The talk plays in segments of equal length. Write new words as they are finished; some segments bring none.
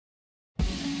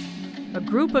A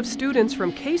group of students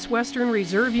from Case Western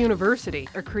Reserve University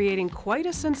are creating quite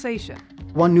a sensation.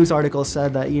 One news article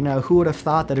said that, who would have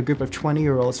thought that a group of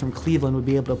 20-year-olds from Cleveland would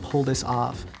be able to pull this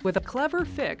off? With a clever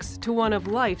fix to one of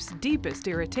life's deepest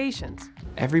irritations.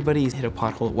 Everybody's hit a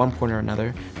pothole at one point or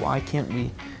another. Why can't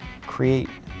we create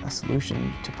a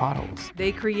solution to potholes?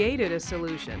 They created a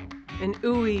solution, an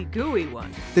ooey-gooey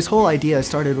one. This whole idea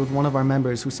started with one of our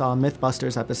members who saw a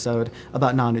Mythbusters episode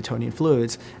about non-Newtonian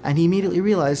fluids, and he immediately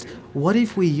realized, what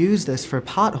if we use this for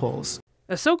potholes?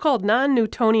 A so-called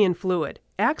non-Newtonian fluid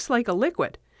acts like a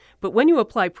liquid, but when you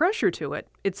apply pressure to it,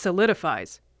 it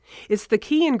solidifies. It's the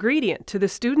key ingredient to the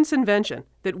students' invention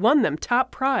that won them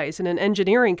top prize in an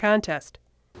engineering contest.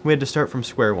 We had to start from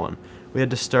square one. We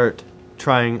had to start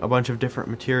trying a bunch of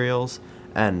different materials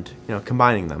and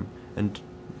combining them and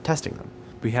testing them.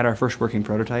 We had our first working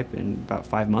prototype in about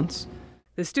 5 months.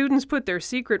 The students put their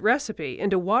secret recipe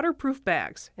into waterproof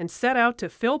bags and set out to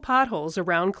fill potholes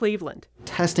around Cleveland.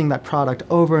 Testing that product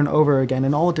over and over again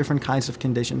in all different kinds of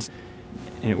conditions.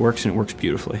 And it works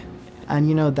beautifully.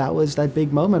 And that was that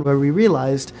big moment where we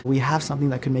realized we have something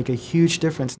that could make a huge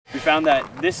difference. We found that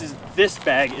this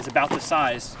bag is about the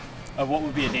size of what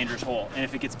would be a dangerous hole. And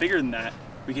if it gets bigger than that,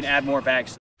 we can add more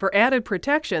bags. For added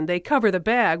protection, they cover the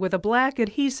bag with a black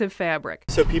adhesive fabric.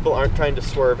 So people aren't trying to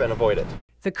swerve and avoid it.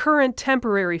 The current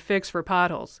temporary fix for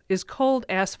potholes is cold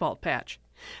asphalt patch.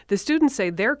 The students say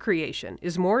their creation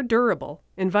is more durable,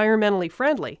 environmentally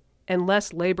friendly, and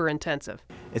less labor-intensive.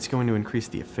 It's going to increase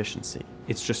the efficiency.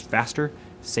 It's just faster,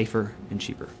 safer, and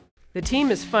cheaper. The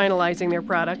team is finalizing their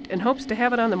product and hopes to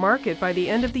have it on the market by the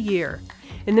end of the year.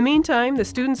 In the meantime, the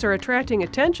students are attracting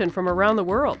attention from around the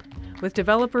world, with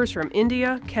developers from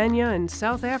India, Kenya, and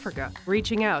South Africa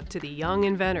reaching out to the young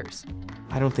inventors.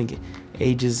 I don't think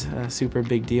age is a super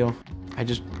big deal. I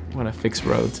just want to fix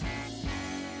roads.